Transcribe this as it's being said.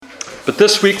But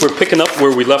this week we're picking up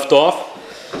where we left off.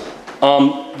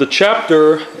 The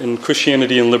chapter in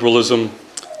Christianity and Liberalism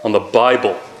on the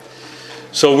Bible.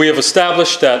 So we have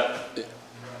established that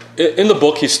in the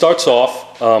book he starts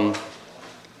off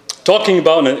talking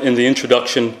about in the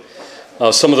introduction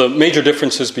some of the major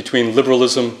differences between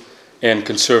liberalism and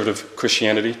conservative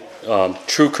Christianity,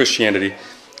 true Christianity,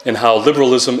 and how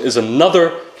liberalism is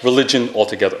another religion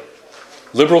altogether.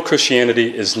 Liberal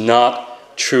Christianity is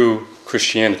not true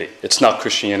Christianity. It's not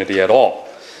Christianity at all.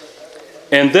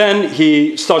 And then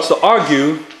he starts to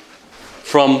argue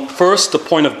from first the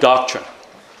point of doctrine.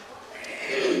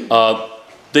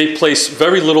 They place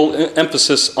very little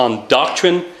emphasis on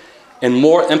doctrine and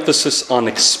more emphasis on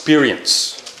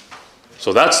experience.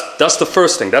 So that's the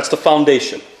first thing. That's the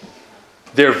foundation.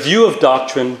 Their view of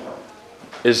doctrine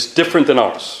is different than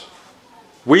ours.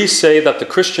 We say that the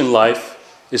Christian life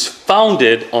is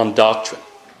founded on doctrine,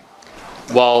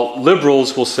 while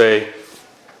liberals will say,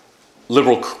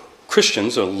 liberal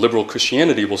Christians or liberal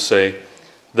Christianity will say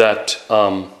that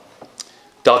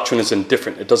doctrine is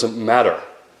indifferent. It doesn't matter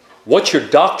what your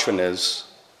doctrine is,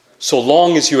 so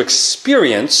long as you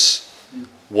experience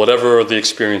whatever the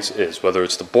experience is, whether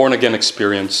it's the born-again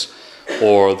experience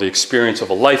or the experience of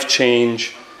a life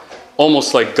change,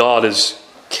 almost like God is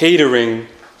catering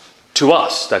to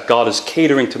us, that God is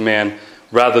catering to man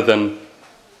rather than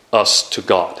us to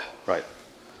God, right?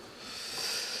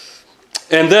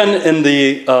 And then in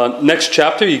the next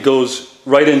chapter, he goes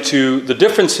right into the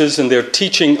differences in their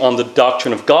teaching on the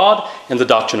doctrine of God and the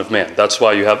doctrine of man. That's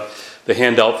why you have the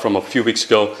handout from a few weeks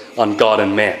ago on God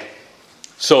and man.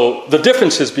 So the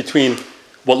differences between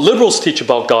what liberals teach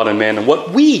about God and man and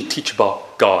what we teach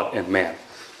about God and man.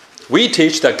 We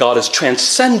teach that God is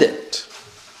transcendent.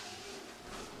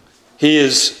 He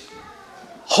is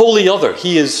wholly other.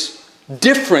 He is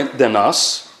different than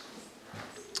us.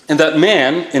 And that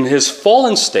man, in his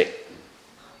fallen state,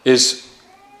 is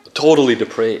totally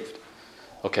depraved.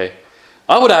 Okay?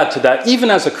 I would add to that, even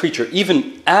as a creature,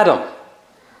 even Adam,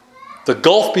 the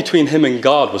gulf between him and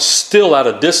God was still at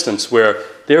a distance where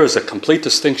there is a complete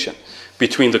distinction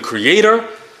between the creator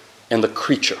and the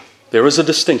creature. There is a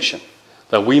distinction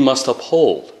that we must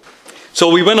uphold.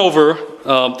 So we went over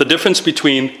the difference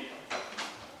between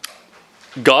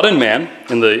God and man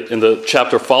in the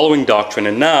chapter following doctrine,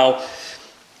 and now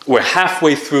we're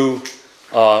halfway through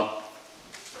our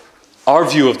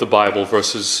view of the Bible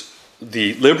versus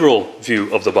the liberal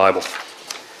view of the Bible.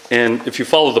 And if you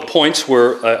follow the points,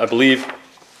 I believe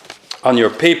on your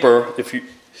paper,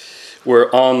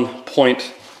 we're on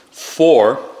point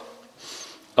 4,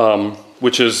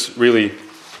 which is really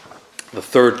the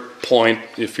third point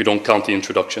if you don't count the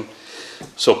introduction.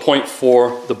 So point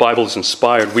 4, the Bible is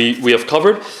inspired. We have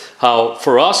covered how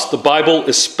for us the Bible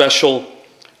is special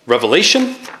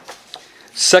revelation.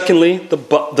 Secondly,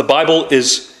 the Bible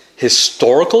is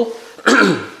historical.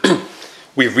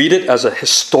 We read it as a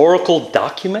historical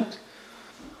document.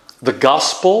 The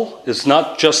gospel is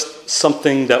not just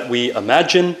something that we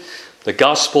imagine. The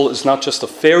gospel is not just a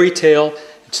fairy tale.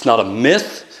 It's not a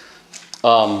myth.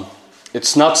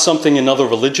 It's not something in other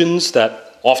religions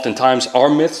that oftentimes are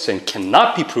myths and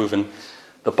cannot be proven.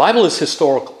 The Bible is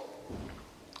historical.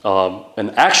 An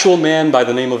actual man by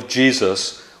the name of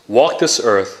Jesus walked this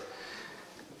earth,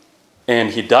 and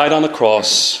he died on the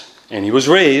cross, and he was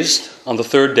raised on the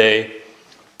third day,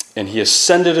 and he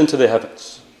ascended into the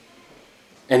heavens.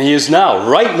 And he is now,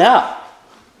 right now,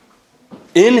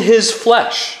 in his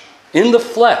flesh, in the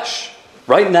flesh,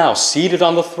 right now, seated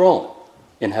on the throne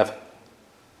in heaven.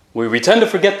 We tend to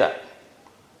forget that.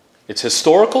 It's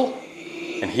historical,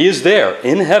 and he is there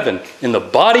in heaven in the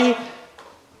body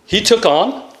he took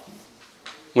on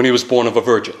when he was born of a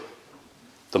virgin.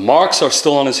 The marks are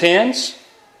still on his hands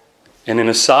and in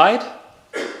his side,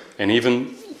 and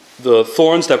even the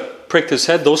thorns that pricked his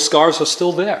head, those scars are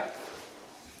still there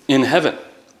in heaven,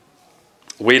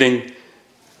 waiting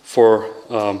for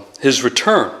his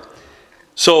return.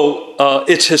 So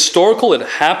it's historical. It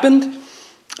happened.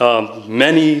 There are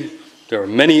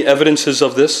many evidences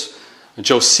of this.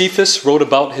 Josephus wrote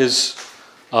about his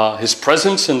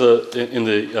presence in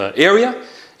the area,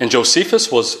 and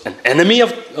Josephus was an enemy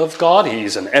of God.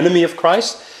 He's an enemy of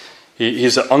Christ. He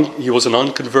was an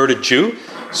unconverted Jew,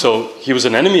 so he was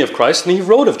an enemy of Christ, and he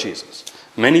wrote of Jesus.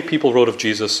 Many people wrote of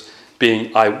Jesus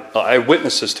being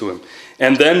eyewitnesses to him.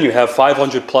 And then you have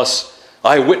 500 plus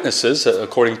eyewitnesses,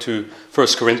 according to 1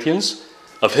 Corinthians,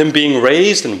 of him being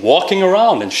raised and walking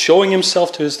around and showing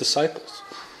himself to his disciples.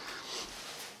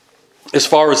 As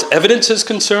far as evidence is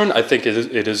concerned, I think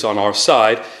it is on our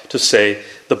side to say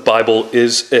the Bible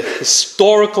is a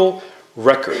historical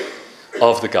record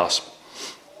of the gospel.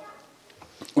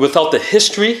 without the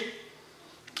history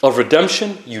of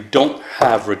redemption, you don't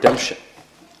have redemption.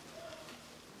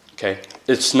 Okay?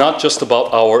 It's not just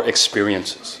about our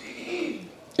experiences.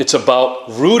 It's about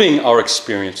rooting our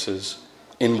experiences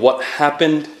in what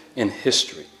happened in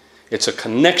history. It's a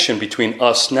connection between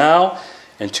us now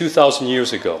and 2,000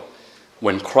 years ago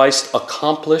when Christ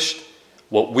accomplished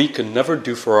what we could never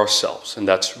do for ourselves, and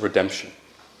that's redemption.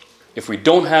 If we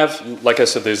don't have, like I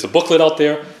said, there's a booklet out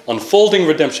there, Unfolding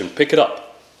Redemption. Pick it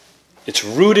up. It's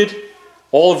rooted,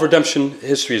 all of redemption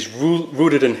history is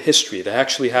rooted in history. It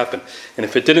actually happened. And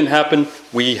if it didn't happen,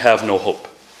 we have no hope.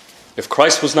 If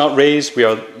Christ was not raised, we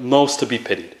are most to be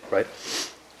pitied, right?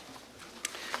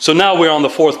 So now we're on the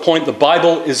fourth point. The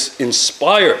Bible is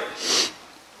inspired.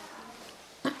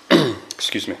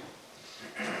 Excuse me.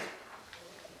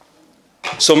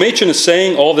 So Machen is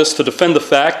saying all this to defend the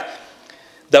fact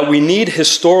that we need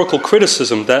historical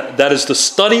criticism, that is the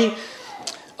study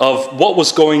of what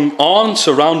was going on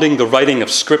surrounding the writing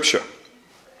of Scripture.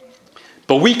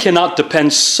 But we cannot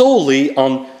depend solely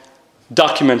on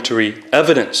documentary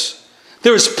evidence.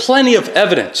 There is plenty of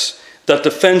evidence that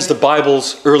defends the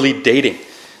Bible's early dating.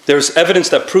 There's evidence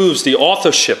that proves the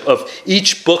authorship of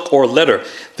each book or letter.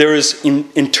 There is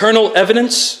internal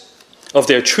evidence of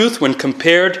their truth when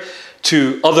compared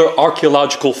to other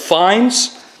archaeological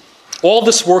finds. All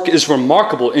this work is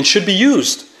remarkable and should be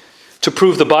used to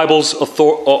prove the Bible's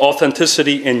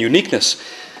authenticity and uniqueness.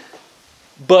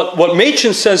 But what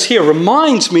Machen says here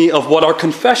reminds me of what our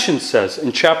confession says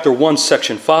in chapter 1,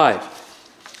 section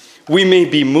 5. We may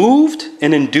be moved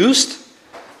and induced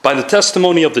by the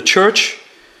testimony of the church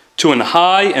to an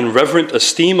high and reverent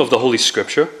esteem of the Holy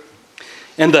Scripture,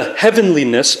 and the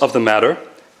heavenliness of the matter,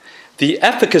 the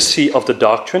efficacy of the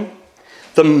doctrine,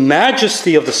 the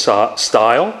majesty of the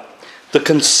style, the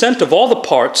consent of all the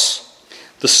parts,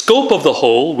 the scope of the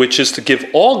whole, which is to give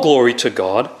all glory to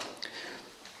God,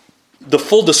 the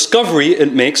full discovery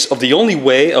it makes of the only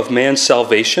way of man's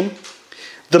salvation,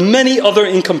 the many other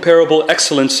incomparable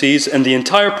excellencies and the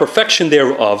entire perfection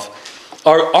thereof,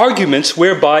 are arguments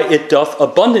whereby it doth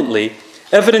abundantly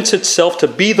evidence itself to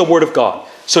be the Word of God.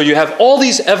 So you have all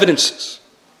these evidences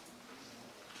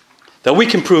that we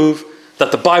can prove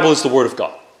that the Bible is the Word of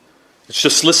God. It's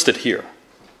just listed here.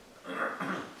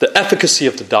 The efficacy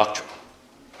of the doctrine,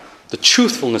 the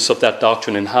truthfulness of that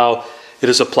doctrine and how it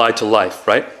is applied to life,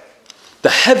 right?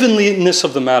 The heavenliness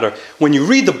of the matter. When you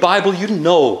read the Bible, you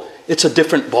know it's a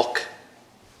different book.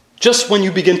 Just when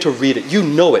you begin to read it, you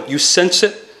know it. You sense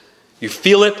it. You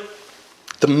feel it.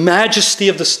 The majesty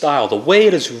of the style, the way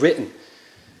it is written.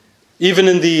 Even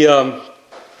in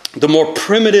the more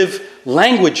primitive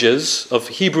languages of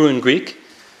Hebrew and Greek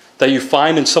that you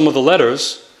find in some of the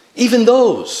letters, even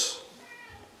those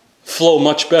flow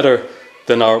much better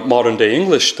than our modern day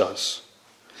English does.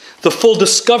 The full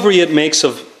discovery it makes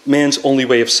of man's only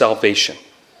way of salvation.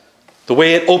 The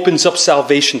way it opens up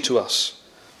salvation to us.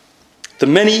 The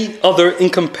many other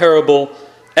incomparable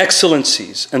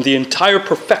excellencies and the entire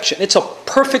perfection. It's a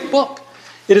perfect book.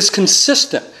 It is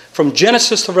consistent from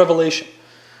Genesis to Revelation.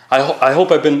 I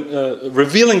hope I've been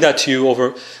revealing that to you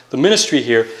over the ministry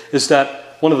here, is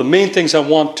that one of the main things I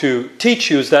want to teach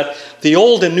you is that the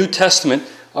Old and New Testament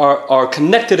are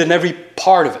connected in every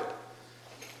part of it.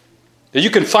 That you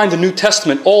can find the New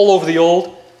Testament all over the Old,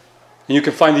 and you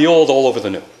can find the Old all over the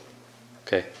New.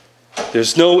 Okay?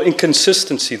 There's no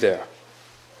inconsistency there.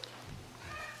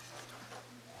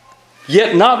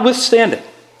 Yet notwithstanding,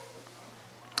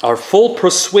 our full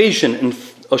persuasion and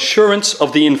assurance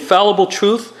of the infallible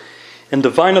truth and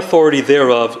divine authority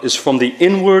thereof is from the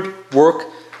inward work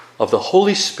of the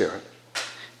Holy Spirit,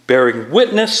 bearing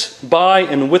witness by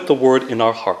and with the word in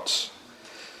our hearts.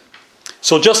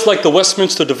 So just like the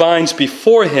Westminster Divines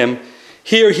before him,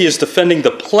 here he is defending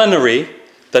the plenary,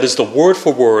 that is the word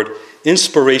for word,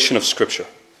 inspiration of Scripture.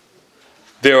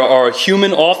 There are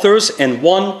human authors and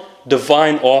one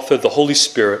divine author, the Holy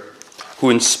Spirit, who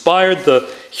inspired the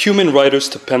human writers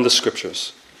to pen the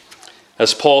Scriptures.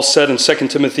 As Paul said in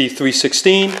 2 Timothy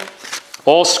 3:16,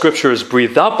 all Scripture is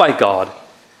breathed out by God,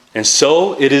 and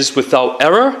so it is without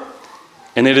error,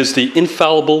 and it is the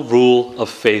infallible rule of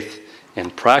faith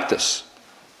and practice.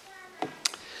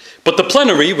 But the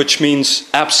plenary, which means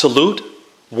absolute,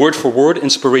 word-for-word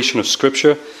inspiration of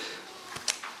Scripture,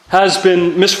 has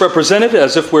been misrepresented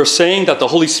as if we're saying that the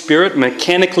Holy Spirit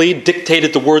mechanically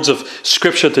dictated the words of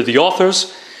Scripture to the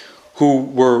authors, who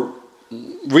were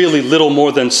really little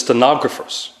more than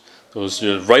stenographers. Those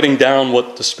writing down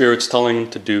what the Spirit's telling them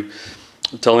to do,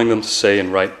 telling them to say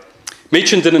and write.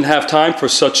 Machen didn't have time for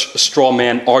such straw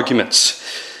man arguments.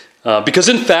 Because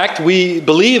in fact, we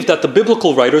believe that the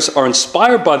biblical writers are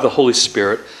inspired by the Holy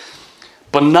Spirit,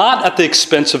 but not at the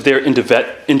expense of their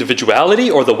individuality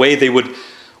or the way they would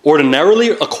ordinarily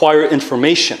acquire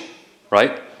information,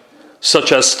 right?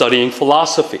 Such as studying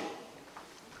philosophy.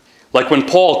 Like when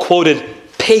Paul quoted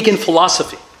pagan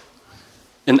philosophy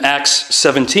in Acts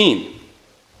 17.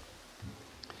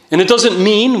 And it doesn't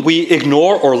mean we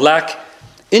ignore or lack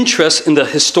interest in the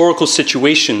historical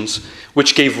situations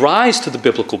which gave rise to the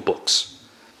biblical books.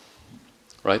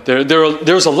 Right?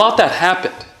 There's a lot that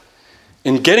happened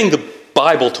in getting the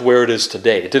Bible to where it is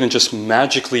today. It didn't just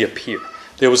magically appear.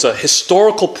 There was a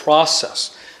historical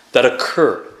process that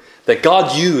occurred that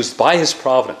God used by his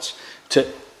providence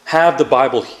to have the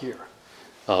Bible here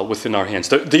within our hands.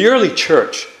 The early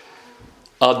church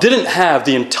didn't have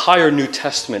the entire New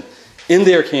Testament in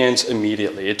their hands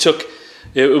immediately.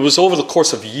 It was over the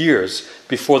course of years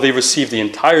before they received the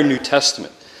entire New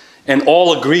Testament and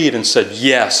all agreed and said,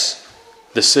 yes,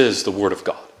 this is the Word of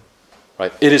God.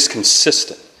 Right? It is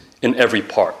consistent in every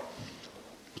part.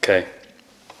 Okay.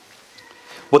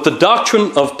 What the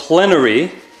doctrine of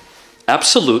plenary,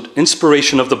 absolute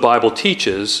inspiration of the Bible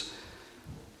teaches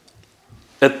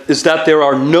is that there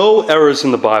are no errors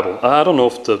in the Bible. I don't know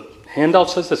if the handout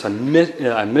says this. I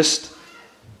missed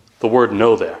the word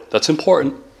no there. That's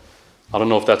important. I don't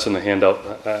know if that's in the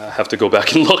handout. I have to go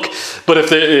back and look. But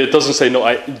if it doesn't say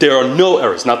no, there are no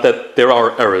errors. Not that there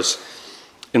are errors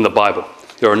in the Bible.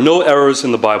 There are no errors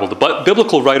in the Bible. The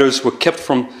biblical writers were kept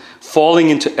from falling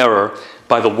into error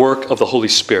by the work of the Holy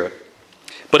Spirit.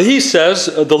 But he says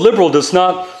the liberal does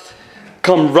not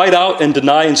come right out and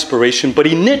deny inspiration, but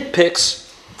he nitpicks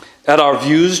at our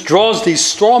views, draws these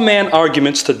straw man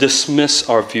arguments to dismiss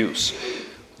our views.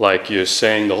 Like you're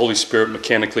saying the Holy Spirit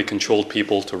mechanically controlled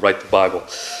people to write the Bible.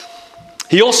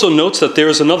 He also notes that there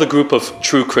is another group of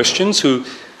true Christians who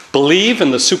believe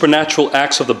in the supernatural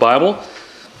acts of the Bible,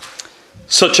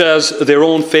 such as their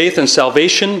own faith and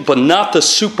salvation, but not the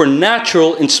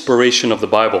supernatural inspiration of the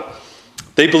Bible.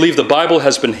 They believe the Bible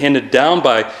has been handed down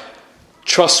by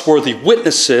trustworthy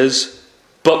witnesses,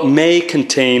 but may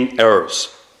contain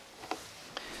errors.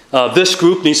 This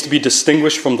group needs to be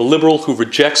distinguished from the liberal who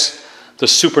rejects the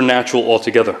supernatural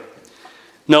altogether.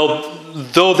 Now,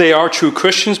 though they are true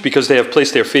Christians because they have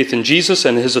placed their faith in Jesus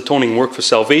and his atoning work for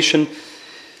salvation,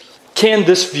 can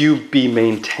this view be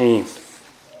maintained?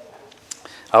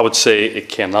 I would say it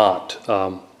cannot.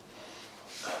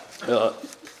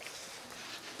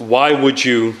 Why would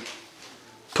you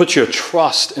put your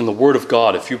trust in the Word of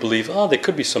God if you believe, there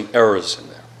could be some errors in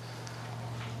there?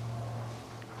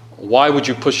 Why would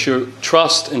you put your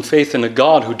trust and faith in a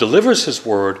God who delivers his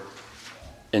Word,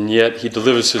 and yet he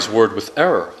delivers his Word with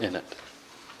error in it?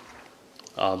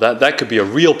 That could be a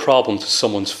real problem to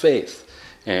someone's faith.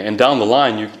 And down the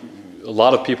line, a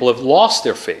lot of people have lost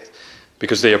their faith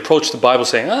because they approach the Bible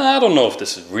saying, I don't know if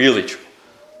this is really true.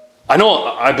 I know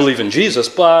I believe in Jesus,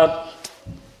 but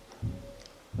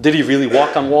did he really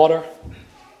walk on water?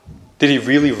 Did he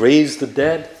really raise the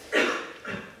dead?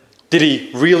 Did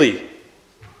he really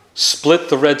split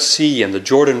the Red Sea and the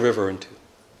Jordan River in two?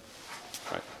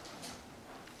 Right.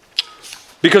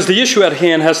 Because the issue at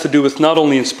hand has to do with not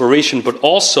only inspiration, but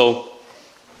also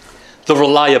the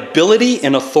reliability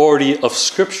and authority of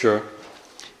Scripture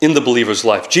in the believer's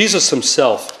life. Jesus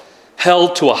himself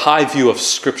held to a high view of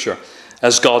Scripture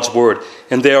as God's Word,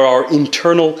 and there are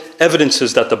internal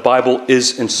evidences that the Bible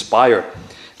is inspired.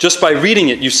 Just by reading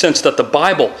it, you sense that the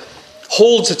Bible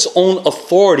holds its own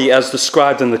authority as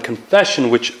described in the confession,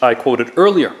 which I quoted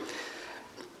earlier.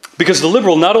 Because the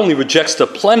liberal not only rejects the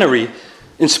plenary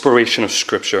inspiration of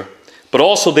Scripture, but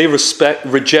also they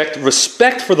reject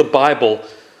respect for the Bible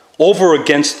over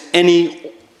against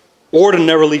any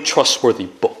ordinarily trustworthy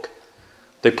book.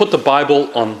 They put the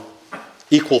Bible on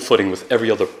equal footing with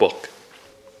every other book.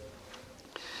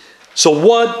 So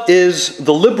what is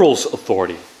the liberal's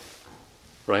authority?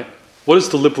 Right? What is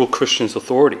the liberal Christian's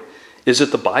authority? Is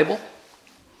it the Bible?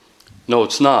 No,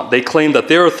 it's not. They claim that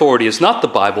their authority is not the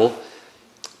Bible,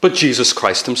 but Jesus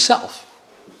Christ himself.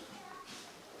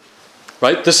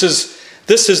 Right? This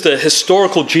is the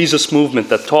historical Jesus movement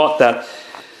that taught that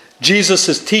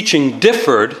Jesus' teaching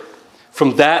differed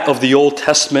from that of the Old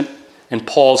Testament and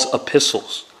Paul's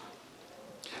epistles.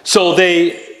 So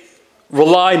they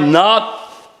rely not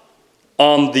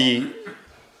on the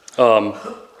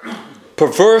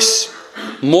perverse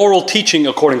moral teaching,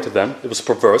 according to them, it was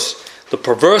perverse, the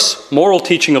perverse moral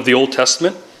teaching of the Old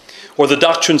Testament, or the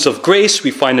doctrines of grace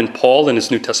we find in Paul in his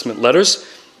New Testament letters,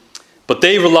 but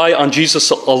they rely on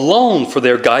Jesus alone for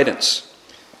their guidance.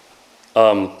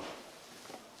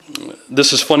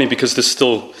 This is funny because this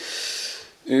still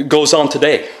goes on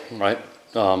today, right?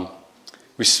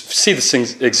 We see this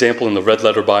example in the red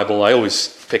letter Bible. I always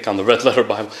pick on the red letter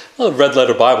Bible. Well, the red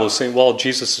letter Bible is saying, well,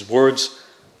 Jesus' words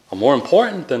are more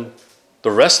important than the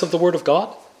rest of the Word of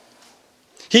God.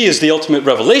 He is the ultimate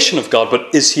revelation of God,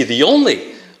 but is he the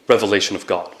only revelation of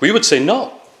God? We would say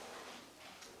no.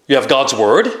 You have God's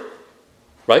Word,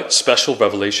 right? Special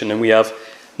revelation, and we have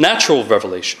natural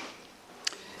revelation.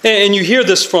 And you hear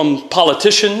this from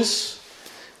politicians.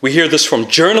 We hear this from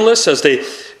journalists as they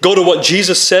go to what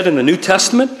Jesus said in the New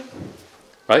Testament,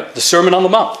 right? The Sermon on the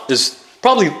Mount is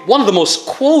probably one of the most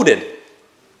quoted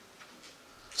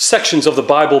sections of the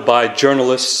Bible by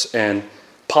journalists and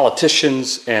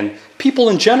politicians and people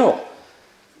in general.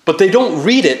 But they don't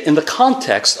read it in the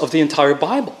context of the entire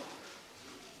Bible.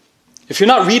 If you're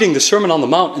not reading the Sermon on the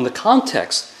Mount in the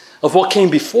context of what came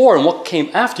before and what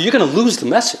came after, you're going to lose the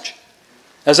message.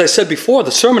 As I said before, the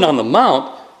Sermon on the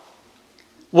Mount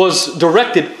was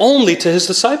directed only to his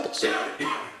disciples,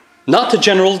 not to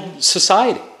general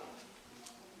society.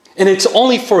 And it's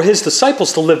only for his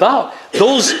disciples to live out.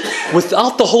 Those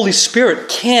without the Holy Spirit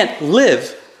can't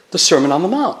live the Sermon on the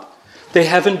Mount. They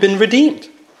haven't been redeemed.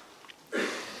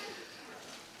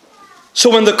 So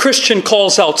when the Christian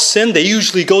calls out sin, they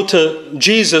usually go to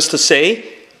Jesus to say,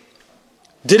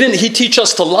 didn't he teach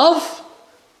us to love?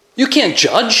 You can't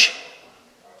judge,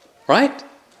 right?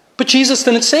 But Jesus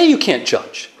didn't say you can't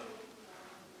judge.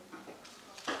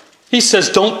 He says,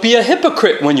 don't be a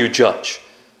hypocrite when you judge.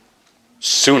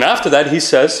 Soon after that, he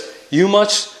says, you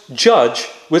must judge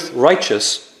with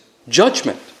righteous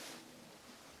judgment.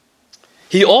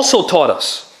 He also taught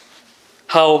us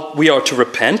how we are to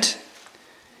repent,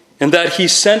 and that he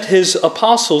sent his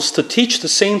apostles to teach the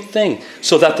same thing,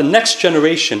 so that the next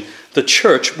generation, the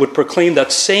church, would proclaim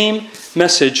that same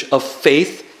message of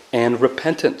faith and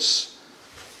repentance.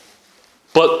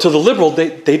 But to the liberal,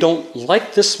 they don't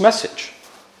like this message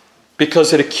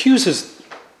because it accuses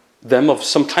them of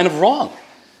some kind of wrong.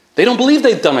 They don't believe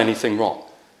they've done anything wrong.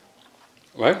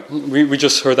 Right? We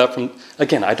just heard that from,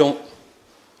 again, I don't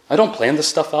plan this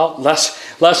stuff out.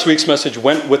 Last week's message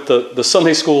went with the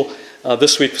Sunday school.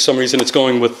 This week, for some reason, it's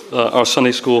going with our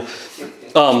Sunday school.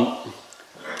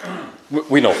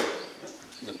 We know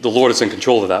the Lord is in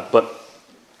control of that, but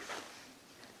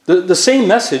the same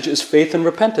message is faith and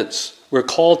repentance. We're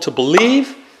called to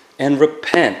believe and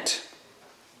repent.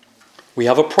 We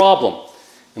have a problem,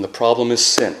 and the problem is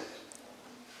sin.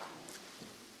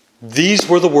 These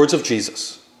were the words of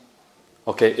Jesus.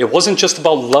 Okay, it wasn't just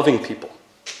about loving people.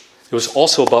 It was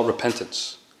also about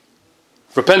repentance.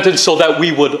 Repentance so that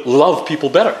we would love people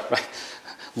better. Right?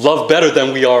 Love better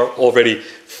than we are already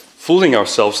fooling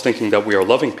ourselves thinking that we are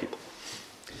loving people.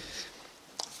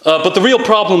 But the real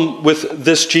problem with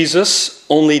this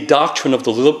Jesus-only doctrine of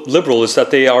the liberal is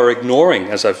that they are ignoring,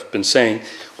 as I've been saying,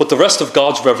 what the rest of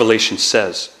God's revelation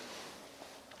says.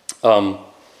 All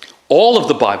of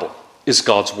the Bible is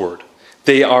God's word.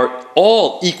 They are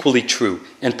all equally true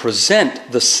and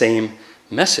present the same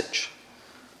message.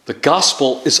 The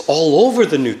gospel is all over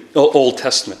the Old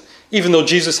Testament, even though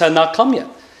Jesus had not come yet.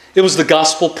 It was the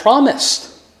gospel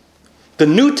promised. The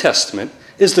New Testament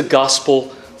is the gospel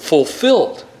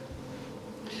fulfilled.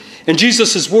 And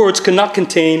Jesus' words cannot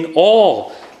contain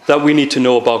all that we need to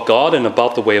know about God and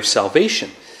about the way of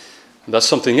salvation. And that's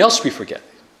something else we forget,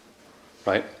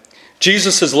 right?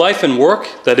 Jesus' life and work,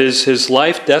 that is his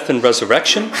life, death, and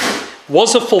resurrection,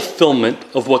 was a fulfillment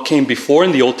of what came before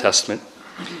in the Old Testament.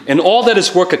 And all that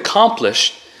his work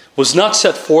accomplished was not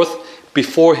set forth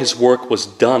before his work was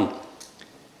done.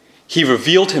 He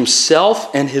revealed himself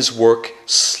and his work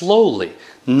slowly,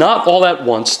 not all at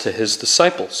once, to his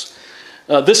disciples.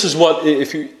 This is what,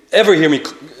 if you ever hear me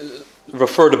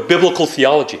refer to biblical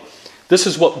theology, this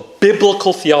is what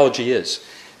biblical theology is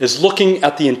looking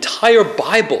at the entire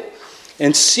Bible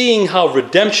and seeing how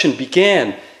redemption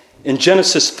began in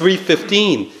Genesis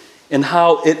 3:15 and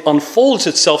how it unfolds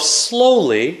itself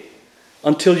slowly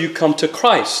until you come to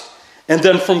Christ. And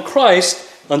then from Christ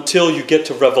until you get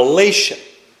to Revelation.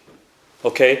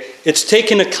 Okay? It's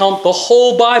taking account the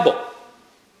whole Bible.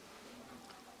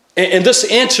 And this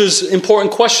answers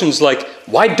important questions like,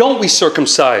 why don't we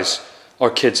circumcise our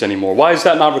kids anymore? Why is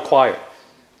that not required?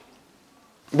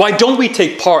 Why don't we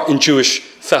take part in Jewish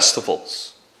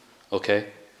festivals? Okay?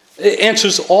 It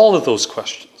answers all of those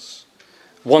questions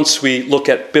once we look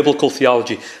at biblical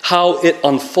theology, how it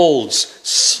unfolds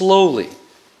slowly.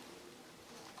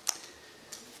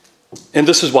 And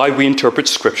this is why we interpret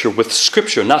Scripture with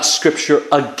Scripture, not Scripture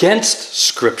against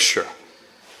Scripture.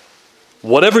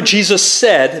 Whatever Jesus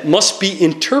said must be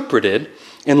interpreted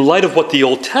in light of what the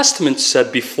Old Testament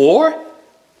said before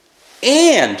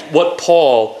and what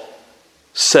Paul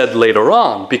said later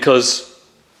on. Because,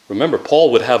 remember,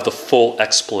 Paul would have the full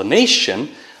explanation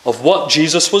of what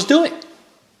Jesus was doing.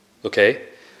 Okay?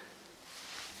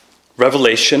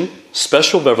 Revelation,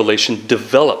 special revelation,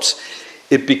 develops.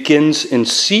 It begins in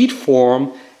seed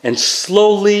form, and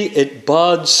slowly it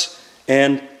buds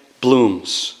and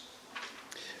blooms.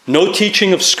 No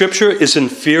teaching of Scripture is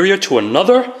inferior to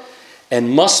another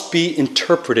and must be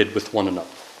interpreted with one another.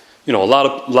 You know, a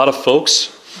lot of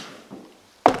folks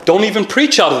don't even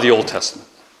preach out of the Old Testament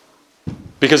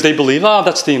because they believe,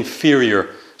 that's the inferior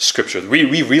Scripture.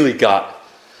 We really got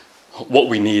what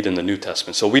we need in the New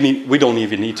Testament, so we don't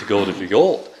even need to go to the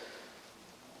Old.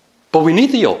 But we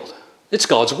need the Old. It's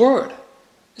God's Word.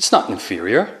 It's not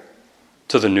inferior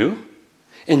to the New.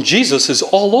 And Jesus is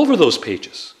all over those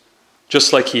pages,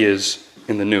 just like he is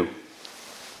in the New.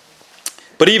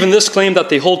 But even this claim that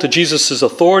they hold to Jesus'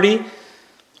 authority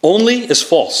only is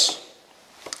false.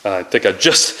 I think I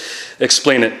just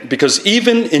explained it, because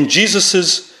even in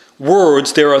Jesus'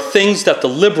 words, there are things that the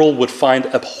liberal would find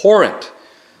abhorrent.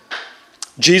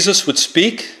 Jesus would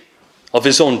speak of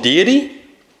his own deity.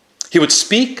 He would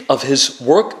speak of his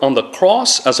work on the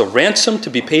cross as a ransom to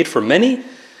be paid for many.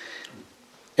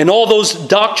 And all those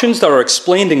doctrines that are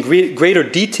explained in greater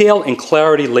detail and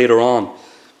clarity later on.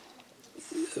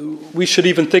 We should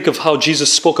even think of how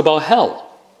Jesus spoke about hell.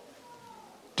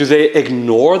 Do they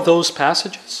ignore those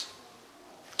passages?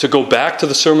 To go back to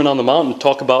the Sermon on the Mount and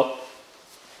talk about,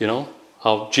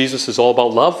 how Jesus is all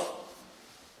about love?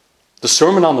 The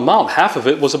Sermon on the Mount, half of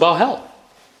it was about hell.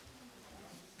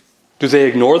 Do they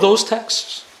ignore those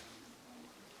texts?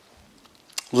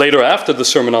 Later, after the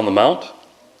Sermon on the Mount,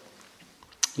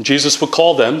 Jesus would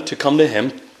call them to come to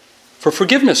him for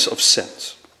forgiveness of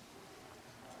sins.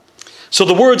 So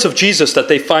the words of Jesus that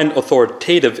they find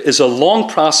authoritative is a long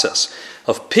process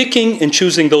of picking and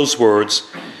choosing those words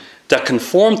that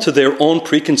conform to their own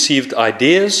preconceived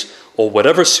ideas or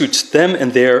whatever suits them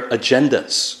and their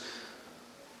agendas.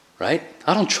 Right?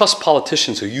 I don't trust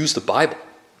politicians who use the Bible.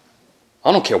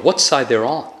 I don't care what side they're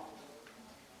on.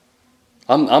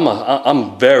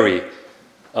 I'm very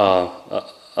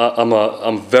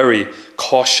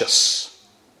cautious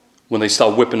when they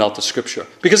start whipping out the Scripture,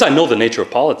 because I know the nature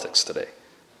of politics today,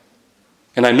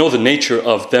 and I know the nature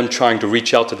of them trying to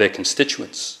reach out to their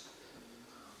constituents.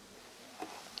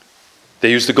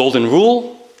 They use the golden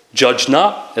rule, judge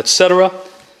not, etc.,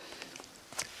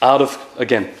 out of,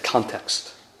 again,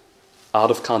 context. Out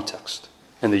of context.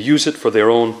 And they use it for their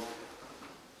own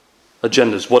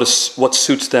agendas, what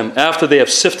suits them. After they have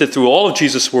sifted through all of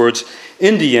Jesus' words,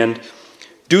 in the end,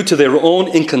 due to their own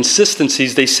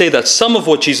inconsistencies, they say that some of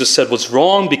what Jesus said was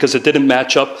wrong because it didn't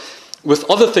match up with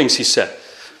other things he said.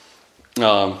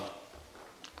 And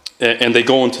they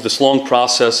go into this long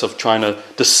process of trying to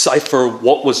decipher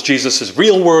what was Jesus'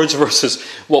 real words versus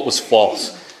what was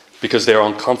false, because they're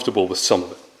uncomfortable with some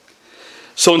of it.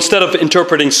 So instead of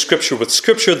interpreting Scripture with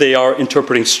Scripture, they are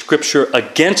interpreting Scripture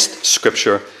against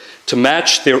Scripture to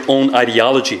match their own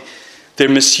ideology. They're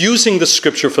misusing the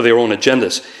Scripture for their own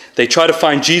agendas. They try to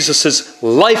find Jesus'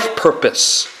 life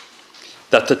purpose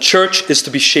that the church is to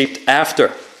be shaped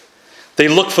after. They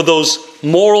look for those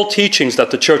moral teachings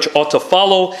that the church ought to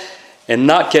follow and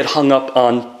not get hung up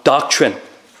on doctrine.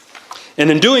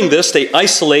 And in doing this, they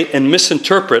isolate and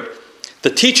misinterpret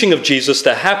the teaching of Jesus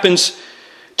that happens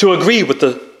to agree with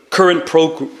the current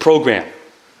program.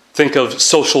 Think of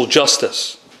social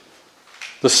justice,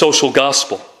 the social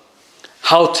gospel,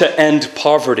 how to end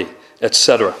poverty,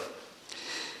 etc.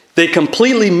 They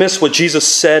completely miss what Jesus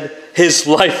said his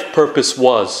life purpose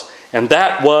was, and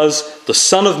that was the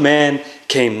Son of Man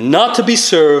came not to be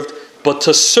served, but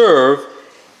to serve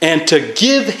and to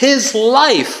give his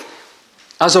life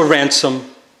as a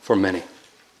ransom for many.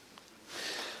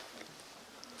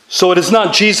 So it is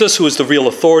not Jesus who is the real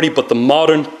authority, but the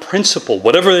modern principle,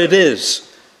 whatever it is.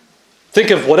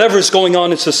 Think of whatever is going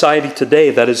on in society today.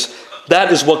 That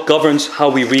is what governs how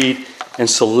we read and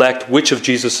select which of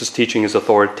Jesus' teaching is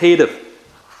authoritative.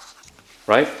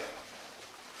 Right?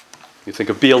 You think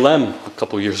of BLM a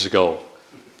couple years ago,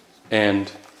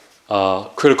 and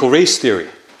critical race theory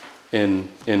in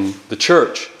the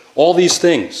church. All these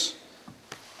things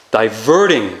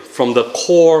diverting from the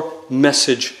core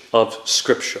message of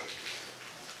Scripture.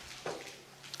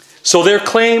 So their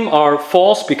claim are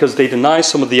false because they deny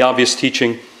some of the obvious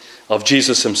teaching of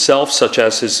Jesus himself, such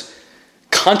as his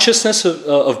consciousness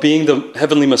of being the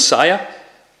heavenly Messiah.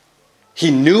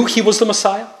 He knew he was the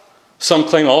Messiah. Some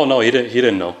claim, oh no, he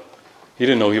didn't know. He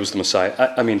didn't know he was the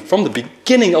Messiah. I mean, from the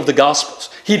beginning of the Gospels,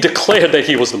 he declared that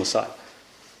he was the Messiah.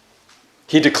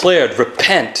 He declared,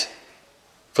 repent,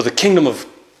 for the kingdom of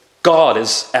God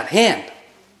is at hand.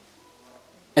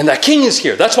 And that king is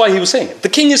here. That's why he was saying it. The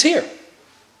king is here.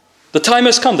 The time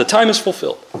has come. The time is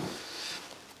fulfilled.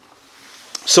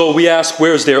 So we ask,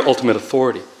 where is their ultimate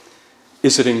authority?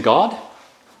 Is it in God,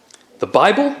 the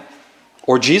Bible,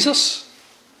 or Jesus?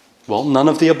 Well, none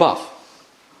of the above.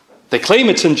 They claim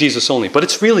it's in Jesus only, but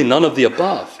it's really none of the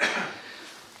above.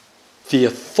 The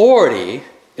authority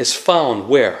is found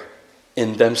where?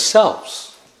 In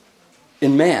themselves,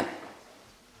 in man,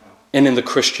 and in the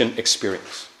Christian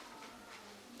experience.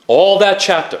 All that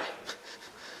chapter,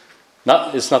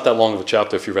 it's not that long of a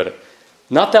chapter if you read it,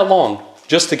 not that long,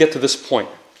 just to get to this point.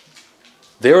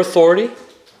 Their authority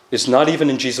is not even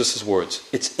in Jesus' words.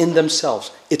 It's in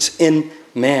themselves. It's in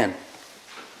man.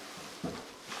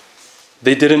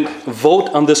 They didn't vote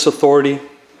on this authority,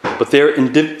 but their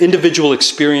individual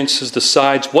experiences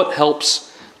decides what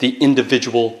helps the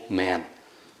individual man.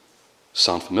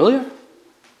 Sound familiar?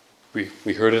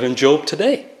 We heard it in Job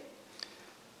today.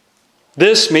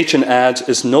 This, Machen adds,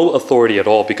 is no authority at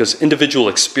all because individual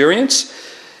experience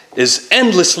is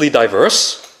endlessly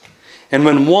diverse, and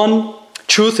when one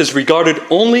truth is regarded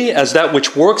only as that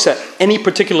which works at any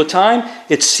particular time,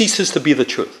 it ceases to be the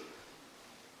truth.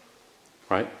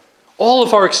 Right? All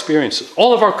of our experiences,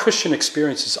 all of our Christian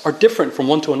experiences are different from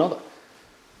one to another.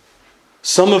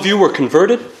 Some of you were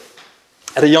converted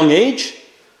at a young age,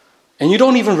 and you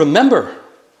don't even remember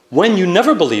when you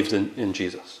never believed in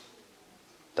Jesus.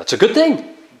 That's a good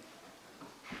thing.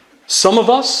 Some of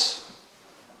us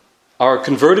are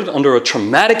converted under a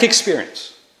traumatic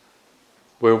experience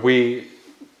where we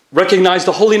recognize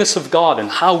the holiness of God and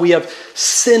how we have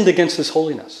sinned against His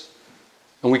holiness.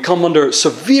 And we come under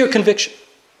severe conviction.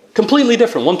 Completely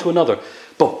different, one to another.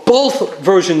 But both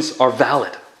versions are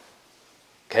valid.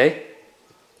 Okay?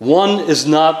 One is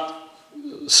not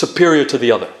superior to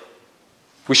the other.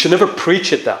 We should never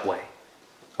preach it that way.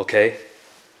 Okay?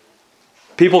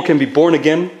 People can be born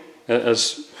again,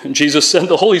 as Jesus said,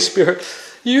 the Holy Spirit.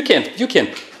 You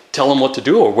can't tell them what to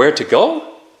do or where to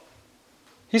go.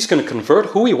 He's going to convert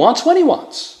who He wants when He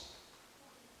wants.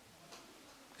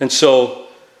 And so,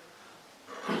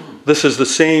 this is the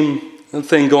same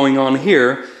thing going on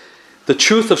here. The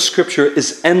truth of Scripture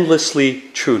is endlessly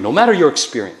true, no matter your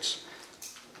experience.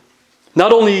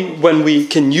 Not only when we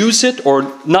can use it,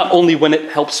 or not only when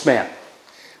it helps man.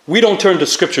 We don't turn to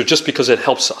Scripture just because it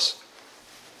helps us.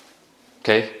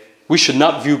 Okay? We should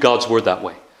not view God's Word that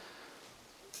way.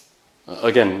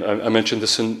 Again, I mentioned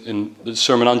this in the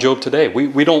sermon on Job today.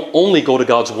 We don't only go to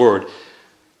God's Word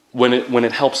when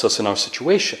it helps us in our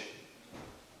situation.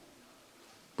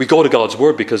 We go to God's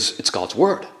Word because it's God's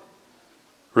Word.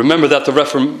 Remember that the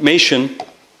Reformation,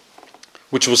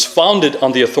 which was founded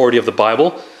on the authority of the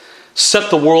Bible, set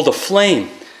the world aflame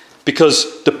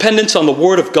because dependence on the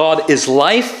Word of God is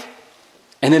life,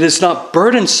 and it is not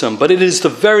burdensome, but it is the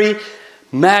very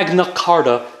Magna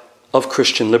Carta of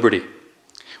Christian liberty.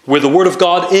 Where the Word of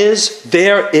God is,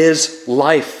 there is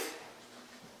life.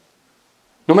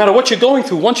 No matter what you're going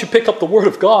through, once you pick up the Word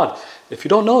of God, if you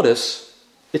don't notice,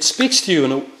 it speaks to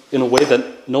you in a way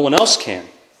that no one else can.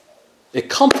 It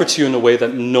comforts you in a way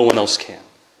that no one else can.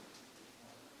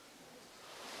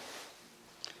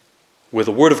 Where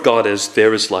the Word of God is,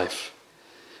 there is life.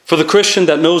 For the Christian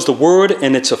that knows the Word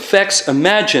and its effects,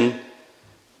 imagine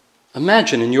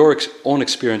in your own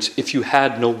experience if you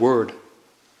had no Word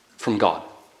from God.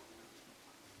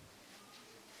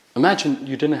 Imagine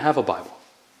you didn't have a Bible.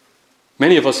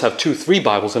 Many of us have 2, 3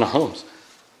 Bibles in our homes.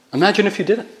 Imagine if you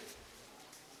didn't.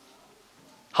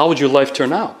 How would your life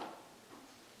turn out?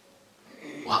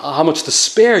 How much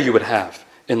despair you would have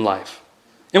in life.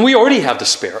 And we already have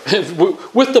despair.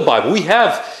 With the Bible, we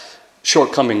have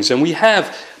shortcomings and we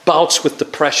have bouts with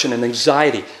depression and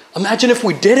anxiety. Imagine if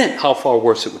we didn't, how far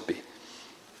worse it would be.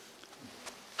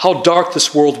 How dark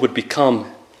this world would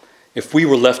become if we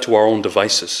were left to our own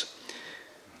devices.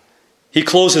 He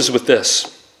closes with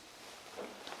this.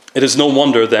 It is no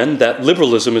wonder then that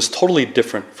liberalism is totally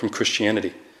different from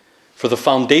Christianity, for the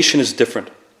foundation is different.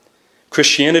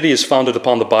 Christianity is founded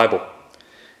upon the Bible.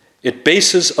 It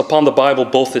bases upon the Bible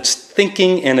both its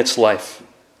thinking and its life.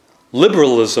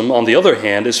 Liberalism, on the other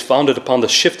hand, is founded upon the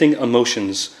shifting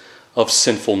emotions of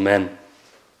sinful men.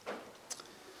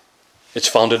 It's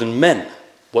founded in men,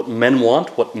 what men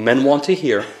want to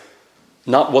hear,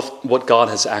 not what God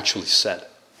has actually said.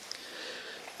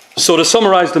 So to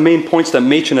summarize the main points that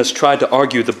Machen has tried to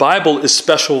argue, the Bible is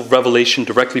special revelation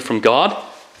directly from God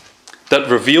that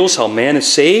reveals how man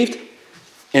is saved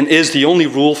and is the only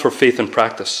rule for faith and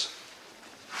practice.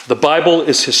 The Bible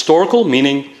is historical,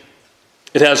 meaning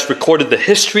it has recorded the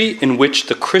history in which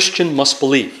the Christian must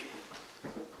believe.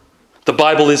 The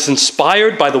Bible is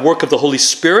inspired by the work of the Holy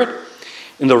Spirit,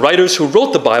 in the writers who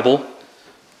wrote the Bible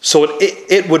so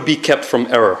it would be kept from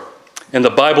error. And the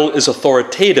Bible is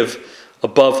authoritative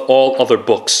above all other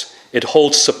books. It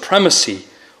holds supremacy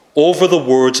over the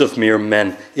words of mere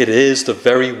men. It is the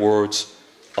very words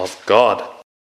of God.